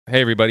Hey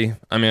everybody,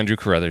 I'm Andrew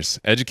Carruthers,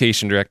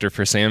 Education Director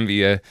for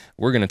Samvia.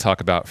 We're going to talk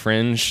about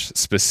fringe,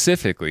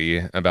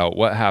 specifically about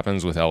what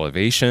happens with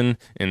elevation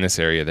in this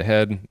area of the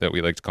head that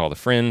we like to call the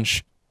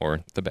fringe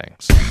or the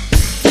bangs.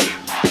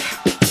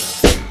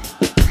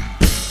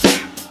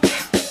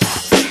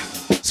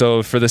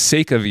 So for the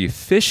sake of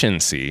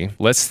efficiency,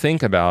 let's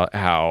think about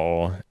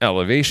how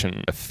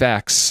elevation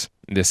affects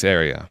this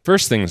area.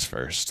 First things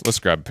first, let's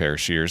grab a pair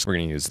of shears. We're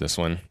going to use this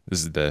one.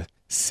 This is the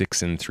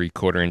 6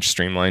 3/4 inch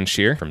streamline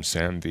shear from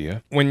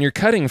Samvia. When you're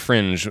cutting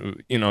fringe,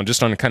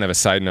 just on kind of a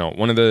side note,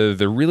 one of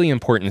the really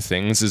important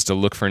things is to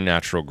look for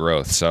natural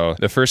growth. So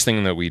the first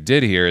thing that we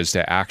did here is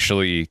to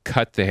actually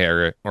cut the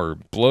hair or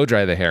blow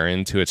dry the hair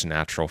into its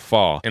natural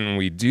fall. And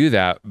we do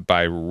that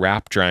by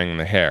wrap drying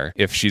the hair.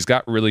 If she's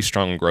got really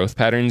strong growth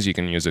patterns, you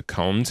can use a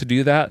comb to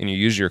do that. And you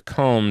use your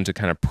comb to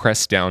kind of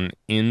press down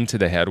into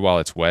the head while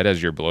it's wet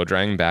as you're blow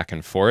drying back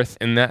and forth.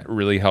 And that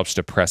really helps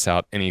to press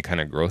out any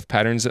kind of growth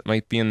patterns that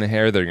might be in the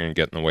hair that are going to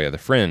get in the way of the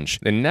fringe.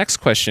 The next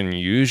question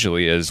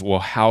usually is, well,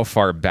 how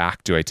far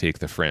back do I take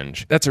the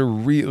fringe? That's a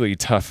really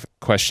tough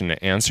question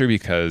to answer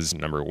because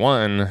number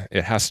one,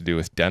 it has to do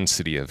with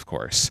density, of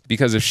course.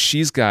 Because if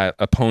she's got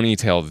a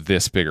ponytail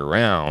this big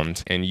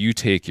around and you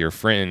take your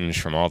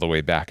fringe from all the way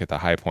back at the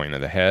high point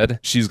of the head,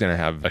 she's going to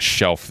have a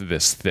shelf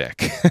this thick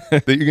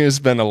that you're going to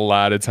spend a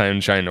lot of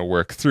time trying to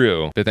work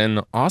through. But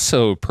then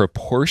also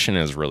proportion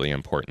is really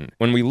important.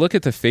 When we look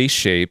at the face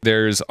shape,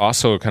 there's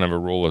also kind of a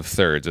rule of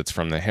thirds. It's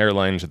from the hairline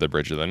to the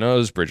bridge of the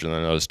nose,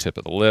 tip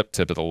of the lip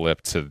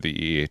to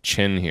the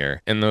chin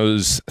here. And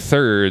those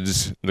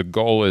thirds, the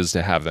goal is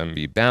to have them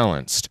be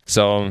balanced.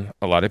 So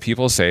a lot of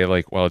people say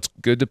like, well, it's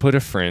good to put a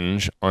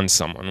fringe on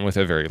someone with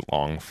a very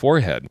long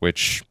forehead,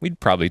 which we'd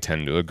probably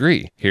tend to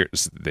agree.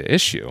 Here's the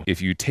issue.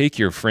 If you take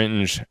your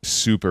fringe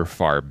super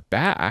far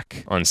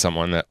back on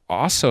someone that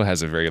also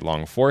has a very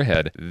long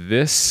forehead,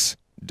 this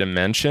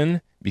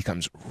dimension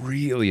becomes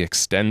really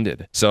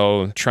extended.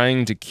 So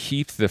trying to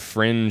keep the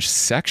fringe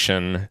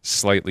section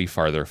slightly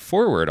farther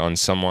forward on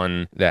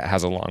someone that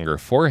has a longer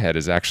forehead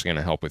is actually going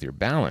to help with your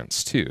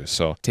balance too.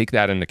 So take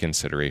that into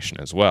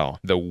consideration as well.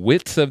 The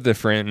width of the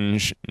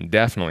fringe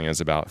definitely is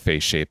about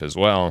face shape as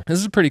well. This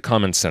is pretty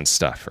common sense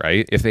stuff,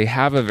 right? If they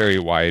have a very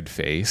wide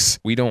face,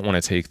 we don't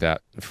want to take that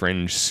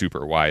fringe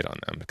super wide on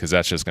them because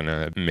that's just going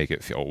to make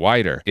it feel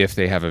wider. If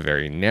they have a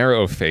very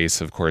narrow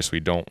face, of course, we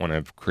don't want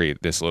to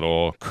create this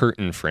little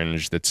curtain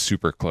fringe that's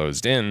super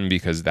closed in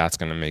because that's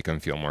going to make them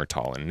feel more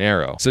tall and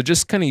narrow. So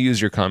just kind of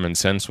use your common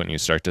sense when you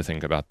start to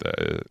think about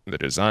the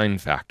design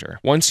factor.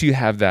 Once you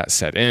have that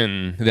set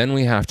in, then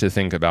we have to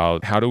think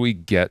about how do we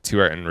get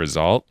to our end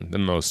result the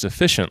most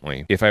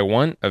efficiently. If I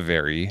want a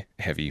very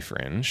heavy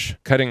fringe,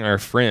 cutting our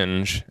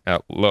fringe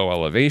at low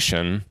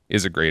elevation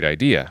is a great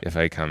idea. If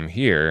I come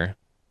here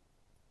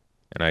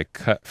and I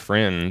cut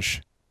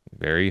fringe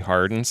very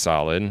hard and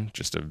solid,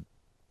 just a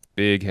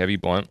big heavy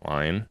blunt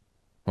line.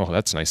 Oh,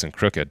 that's nice and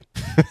crooked.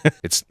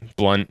 It's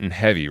blunt and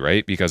heavy,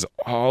 right? Because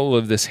all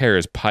of this hair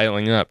is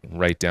piling up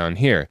right down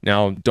here.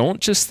 Now, don't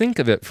just think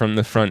of it from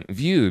the front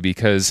view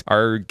because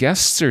our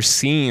guests are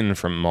seen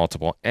from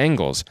multiple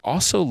angles.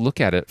 Also look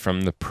at it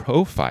from the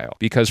profile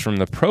because from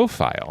the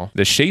profile,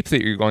 the shape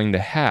that you're going to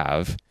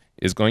have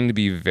is going to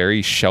be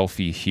very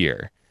shelfy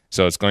here.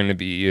 So it's going to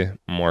be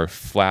more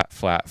flat,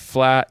 flat,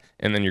 flat,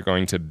 and then you're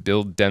going to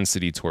build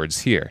density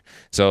towards here.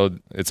 So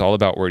it's all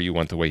about where you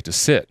want the weight to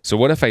sit. So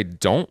what if I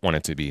don't want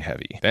it to be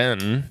heavy?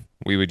 Then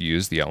we would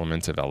use the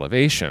element of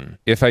elevation.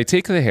 If I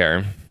take the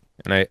hair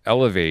and I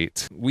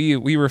elevate, we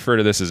refer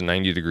to this as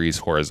 90 degrees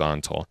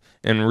horizontal.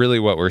 And really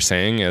what we're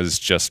saying is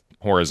just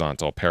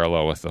horizontal,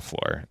 parallel with the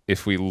floor.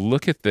 If we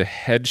look at the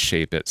head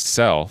shape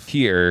itself,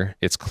 here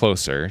it's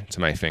closer to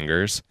my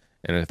fingers.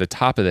 And at the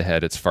top of the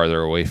head, it's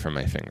farther away from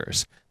my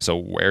fingers. So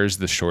where's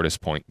the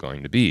shortest point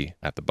going to be?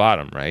 At the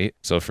bottom, right?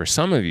 So for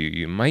some of you,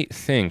 you might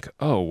think,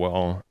 oh,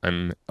 well,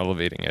 I'm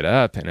elevating it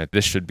up and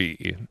this should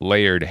be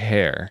layered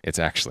hair. It's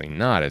actually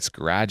not. It's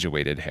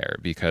graduated hair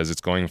because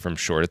it's going from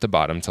short at the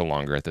bottom to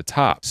longer at the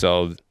top.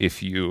 So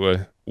if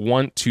you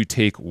want to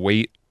take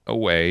weight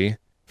away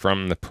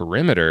from the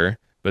perimeter,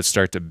 but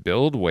start to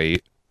build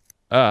weight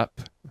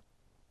up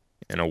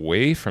and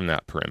away from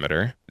that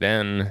perimeter,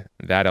 then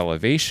that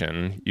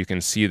elevation, you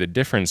can see the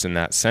difference in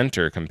that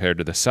center compared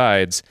to the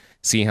sides.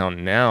 See how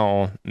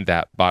now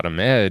that bottom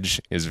edge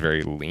is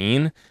very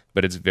lean,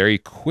 but it's very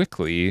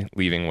quickly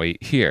leaving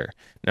weight here.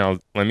 Now,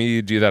 let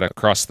me do that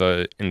across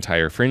the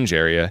entire fringe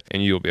area,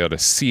 and you'll be able to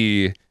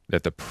see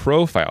that the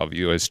profile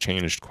view has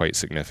changed quite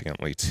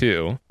significantly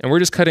too. And we're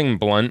just cutting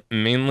blunt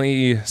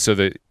mainly so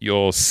that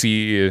you'll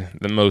see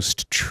the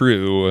most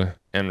true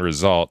end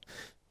result.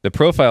 The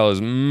profile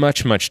is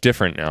much, much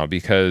different now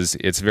because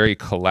it's very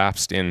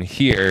collapsed in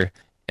here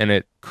and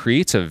it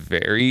creates a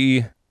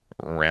very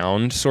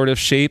round sort of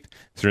shape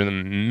through the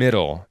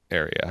middle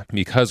area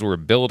because we're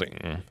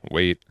building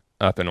weight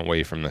up and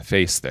away from the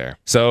face there.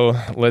 So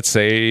let's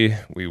say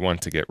we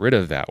want to get rid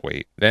of that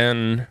weight.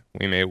 Then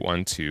we may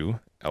want to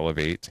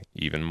elevate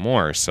even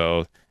more.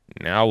 So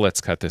now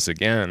let's cut this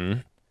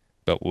again,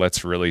 but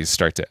let's really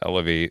start to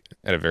elevate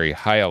at a very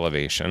high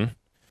elevation.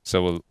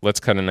 So let's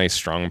cut a nice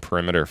strong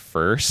perimeter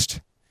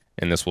first,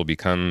 and this will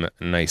become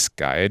a nice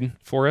guide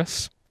for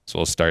us. So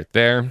we'll start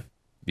there.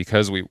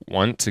 Because we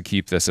want to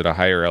keep this at a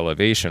higher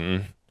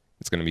elevation,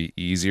 it's going to be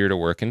easier to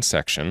work in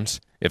sections.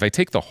 If I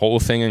take the whole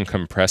thing and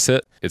compress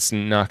it, it's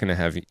not going to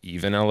have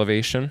even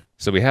elevation.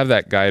 So we have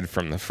that guide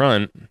from the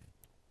front.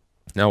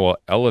 Now we'll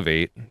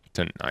elevate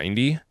to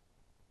 90.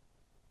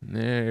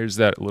 There's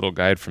that little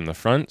guide from the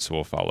front, so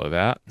we'll follow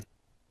that.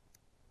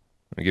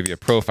 I'll give you a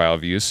profile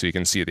view so you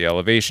can see the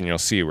elevation. You'll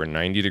see we're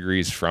 90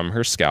 degrees from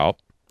her scalp.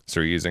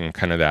 So we're using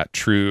kind of that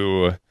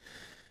true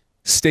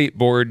state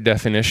board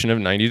definition of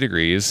 90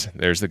 degrees.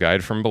 There's the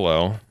guide from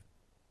below.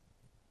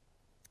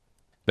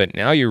 But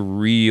now you're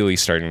really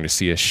starting to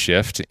see a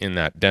shift in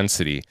that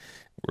density.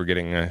 We're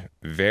getting a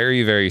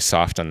very, very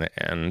soft on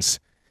the ends.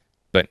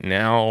 But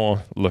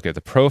now look at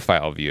the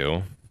profile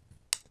view.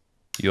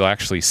 You'll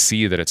actually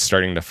see that it's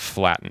starting to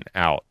flatten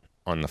out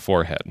on the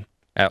forehead.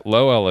 At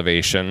low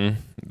elevation,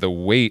 the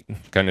weight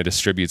kind of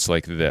distributes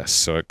like this.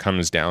 So it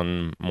comes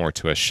down more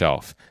to a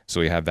shelf.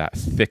 So we have that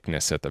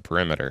thickness at the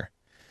perimeter.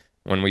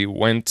 When we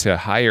went to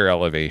higher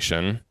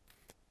elevation,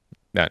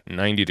 that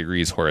 90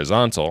 degrees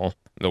horizontal,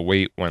 the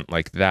weight went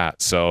like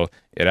that. So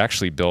it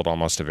actually built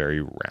almost a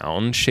very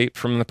round shape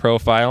from the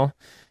profile.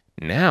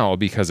 Now,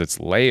 because it's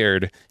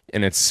layered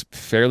and it's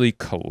fairly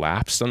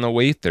collapsed on the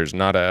weight, there's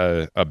not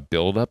a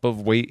buildup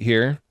of weight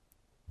here.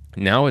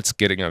 Now it's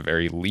getting a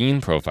very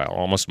lean profile,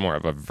 almost more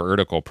of a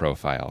vertical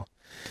profile.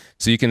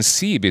 So you can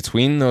see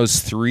between those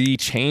three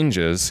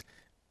changes,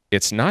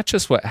 it's not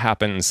just what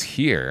happens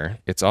here,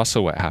 it's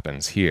also what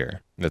happens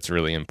here. That's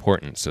really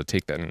important, so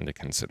take that into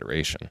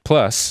consideration.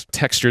 Plus,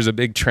 texture is a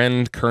big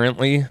trend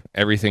currently.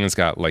 Everything's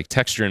got like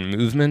texture and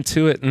movement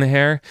to it in the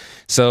hair.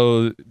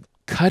 So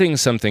cutting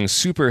something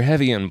super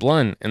heavy and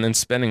blunt and then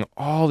spending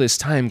all this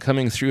time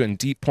coming through and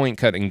deep point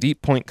cutting,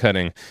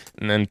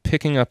 and then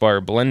picking up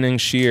our blending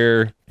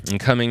shear and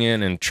coming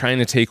in and trying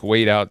to take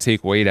weight out,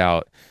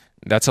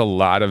 that's a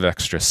lot of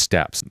extra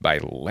steps. By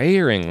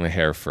layering the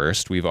hair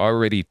first, we've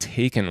already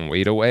taken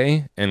weight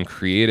away and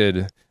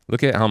created,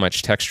 look at how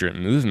much texture and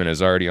movement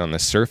is already on the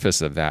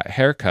surface of that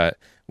haircut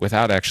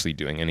without actually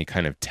doing any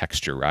kind of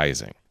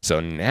texturizing.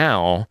 So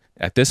now,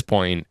 at this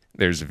point,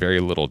 there's very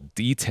little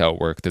detail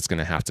work that's going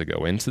to have to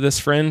go into this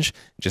fringe,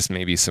 just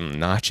maybe some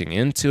notching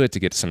into it to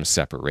get some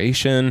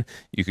separation.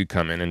 You could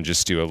come in and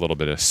just do a little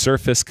bit of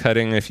surface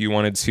cutting if you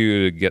wanted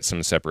to get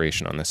some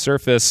separation on the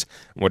surface,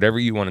 whatever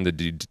you wanted to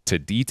do to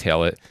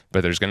detail it,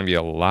 but there's going to be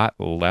a lot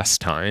less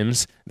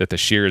times that the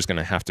shear is going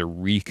to have to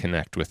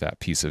reconnect with that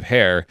piece of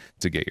hair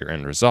to get your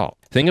end result.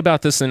 Think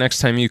about this the next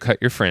time you cut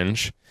your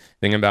fringe.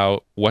 Think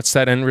about what's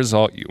that end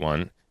result you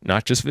want,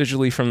 not just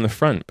visually from the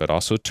front, but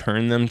also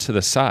turn them to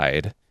the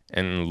side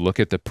and look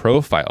at the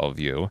profile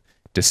view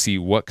to see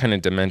what kind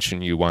of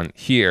dimension you want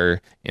here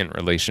in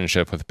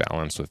relationship with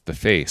balance with the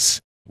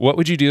face. What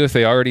would you do if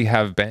they already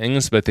have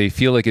bangs, but they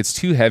feel like it's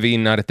too heavy,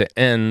 not at the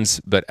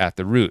ends, but at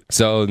the root?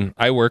 So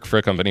I work for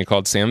a company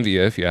called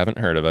Samvia, if you haven't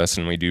heard of us,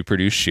 and we do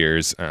produce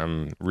shears,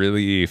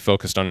 really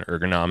focused on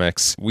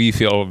ergonomics. We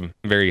feel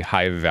very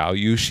high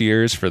value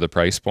shears for the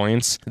price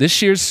points. This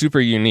shear is super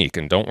unique,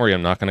 and don't worry,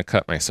 I'm not gonna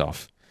cut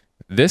myself.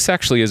 This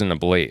actually isn't a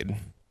blade.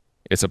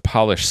 It's a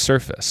polished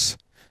surface.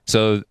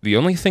 So the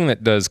only thing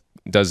that does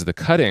the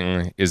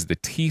cutting is the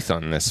teeth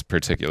on this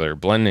particular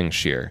blending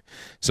shear.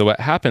 So what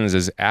happens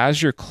is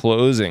as you're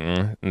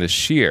closing the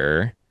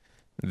shear,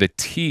 the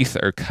teeth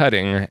are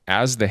cutting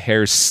as the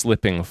hair's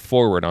slipping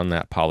forward on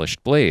that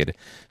polished blade.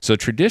 So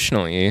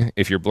traditionally,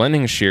 if your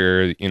blending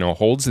shear,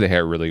 holds the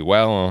hair really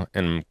well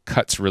and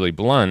cuts really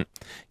blunt,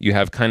 you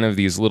have kind of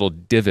these little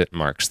divot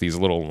marks, these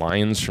little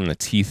lines from the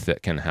teeth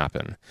that can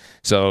happen.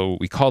 So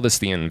we call this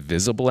the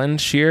invisible end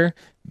shear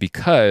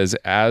because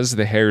as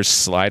the hair is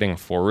sliding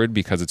forward,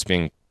 because it's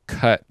being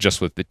cut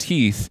just with the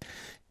teeth,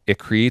 it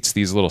creates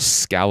these little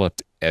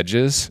scalloped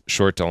edges,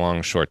 short to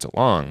long, short to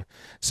long.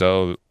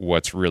 So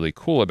what's really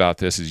cool about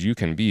this is you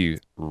can be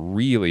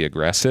really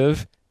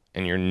aggressive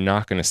and you're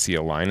not going to see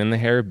a line in the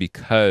hair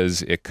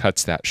because it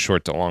cuts that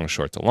short to long,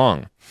 short to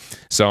long.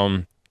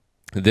 So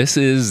this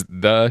is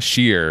the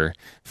shear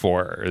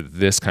for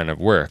this kind of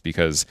work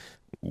because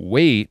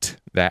weight,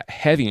 that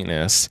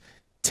heaviness,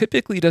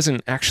 typically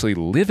doesn't actually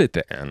live at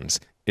the ends.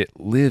 It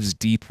lives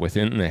deep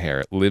within the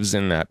hair. It lives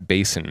in that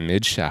base and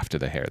mid shaft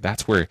of the hair.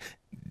 That's where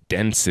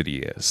density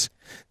is.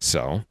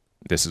 So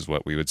this is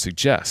what we would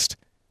suggest.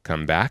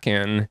 Come back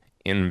in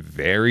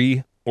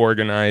very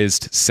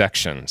organized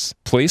sections.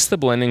 Place the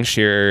blending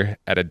shear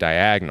at a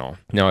diagonal.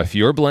 Now, if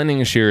your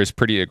blending shear is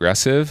pretty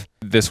aggressive,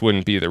 this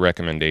wouldn't be the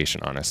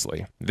recommendation,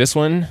 honestly. This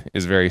one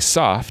is very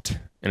soft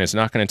and it's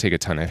not going to take a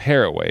ton of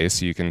hair away.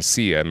 So you can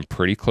see I'm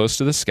pretty close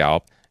to the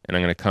scalp and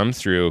I'm going to come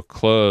through,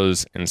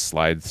 close, and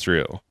slide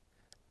through.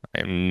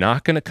 I'm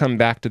not going to come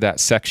back to that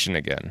section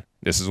again.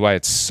 This is why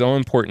it's so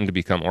important to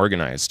become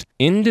organized.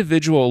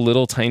 Individual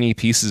little tiny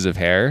pieces of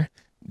hair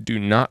do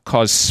not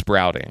cause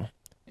sprouting.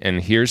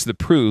 And here's the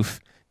proof.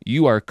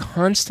 You are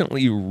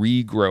constantly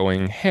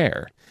regrowing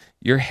hair.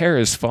 your hair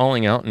is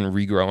falling out and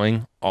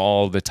regrowing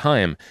all the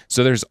time.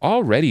 So there's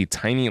already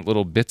tiny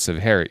little bits of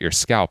hair at your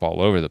scalp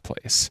all over the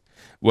place.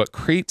 What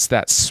creates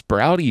that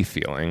sprouty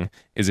feeling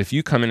is if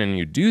you come in and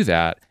you do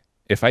that,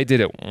 if I did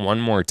it one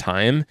more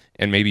time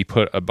and maybe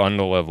put a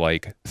bundle of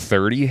like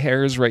 30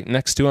 hairs right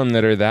next to them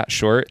that are that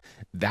short,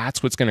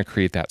 that's what's going to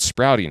create that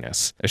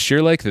sproutiness. A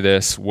shear like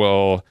this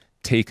will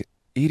take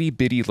itty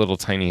bitty little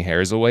tiny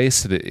hairs away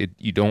so that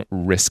you don't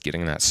risk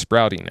getting that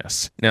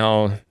sproutiness.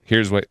 Now,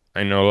 here's what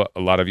I know a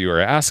lot of you are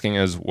asking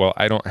is, well,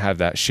 I don't have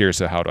that shear,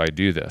 so how do I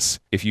do this?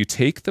 If you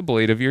take the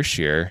blade of your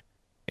shear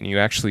and you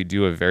actually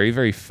do a very,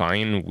 very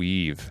fine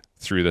weave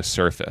through the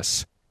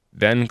surface,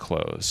 then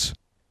close,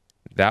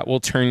 that will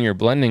turn your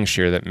blending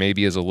shear that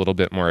maybe is a little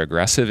bit more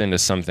aggressive into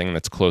something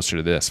that's closer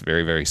to this,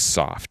 very, very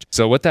soft.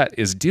 So what that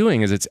is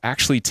doing is it's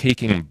actually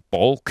taking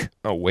bulk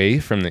away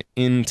from the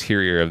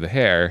interior of the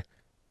hair.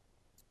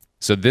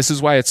 So this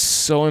is why it's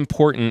so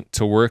important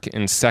to work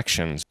in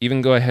sections.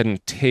 Even go ahead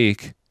and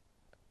take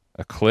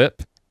a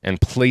clip and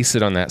place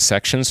it on that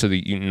section so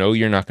that you know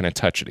you're not going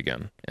to touch it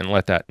again, and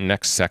let that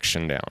next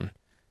section down.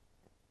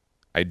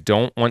 I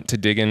don't want to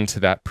dig into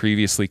that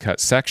previously cut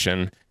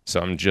section, so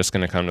I'm just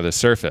going to come to the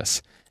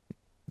surface.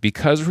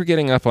 Because we're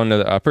getting up onto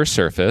the upper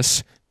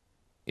surface,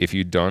 if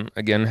you don't,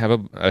 again,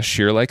 have a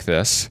shear like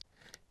this,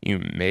 you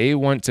may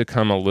want to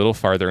come a little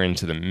farther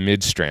into the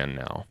mid-strand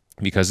now.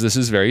 Because this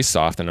is very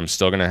soft and I'm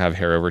still going to have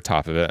hair over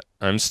top of it,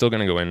 I'm still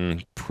going to go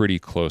in pretty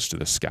close to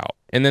the scalp.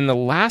 And then the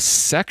last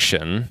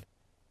section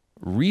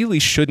really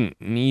shouldn't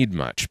need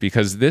much,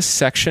 because this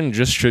section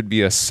just should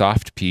be a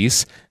soft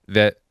piece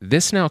that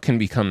this now can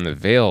become the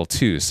veil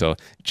too. So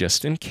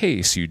just in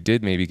case you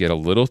did maybe get a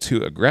little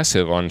too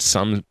aggressive on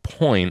some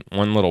point,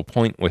 one little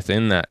point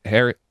within that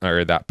hair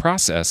or that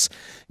process,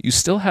 you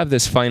still have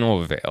this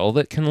final veil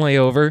that can lay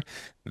over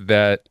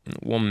that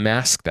will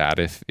mask that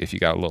if you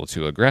got a little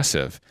too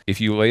aggressive.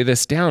 If you lay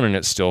this down and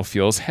it still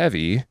feels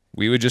heavy,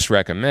 we would just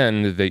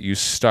recommend that you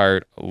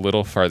start a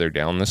little farther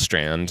down the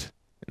strand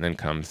and then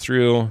come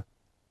through,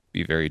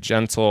 be very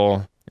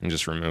gentle, and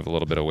just remove a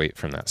little bit of weight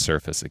from that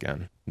surface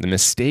again. The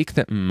mistake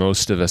that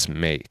most of us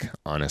make,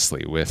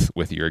 honestly, with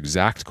your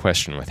exact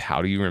question with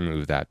how do you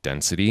remove that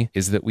density,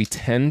 is that we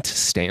tend to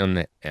stay on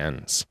the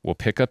ends. We'll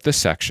pick up the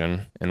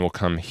section and we'll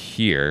come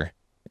here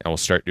and we'll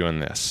start doing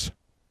this.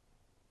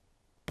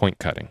 Point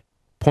cutting.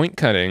 Point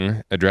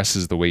cutting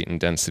addresses the weight and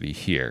density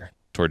here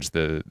towards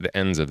the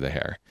ends of the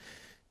hair.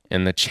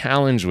 And the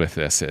challenge with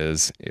this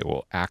is it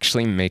will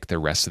actually make the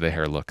rest of the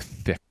hair look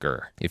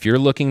thicker. If you're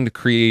looking to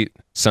create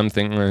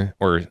something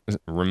or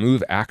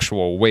remove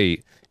actual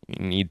weight,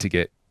 you need to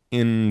get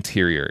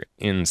interior,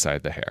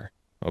 inside the hair.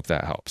 Hope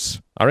that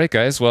helps. All right,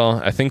 guys. Well,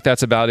 I think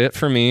that's about it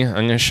for me. I'm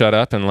going to shut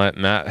up and let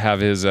Matt have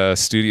his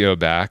studio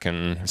back.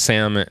 And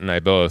Sam and I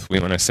both, we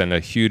want to send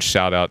a huge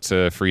shout out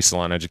to Free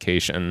Salon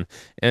Education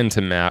and to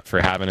Matt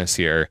for having us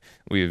here.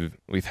 We've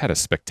had a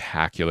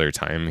spectacular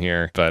time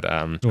here, but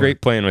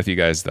great playing with you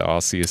guys, though. I'll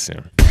see you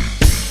soon.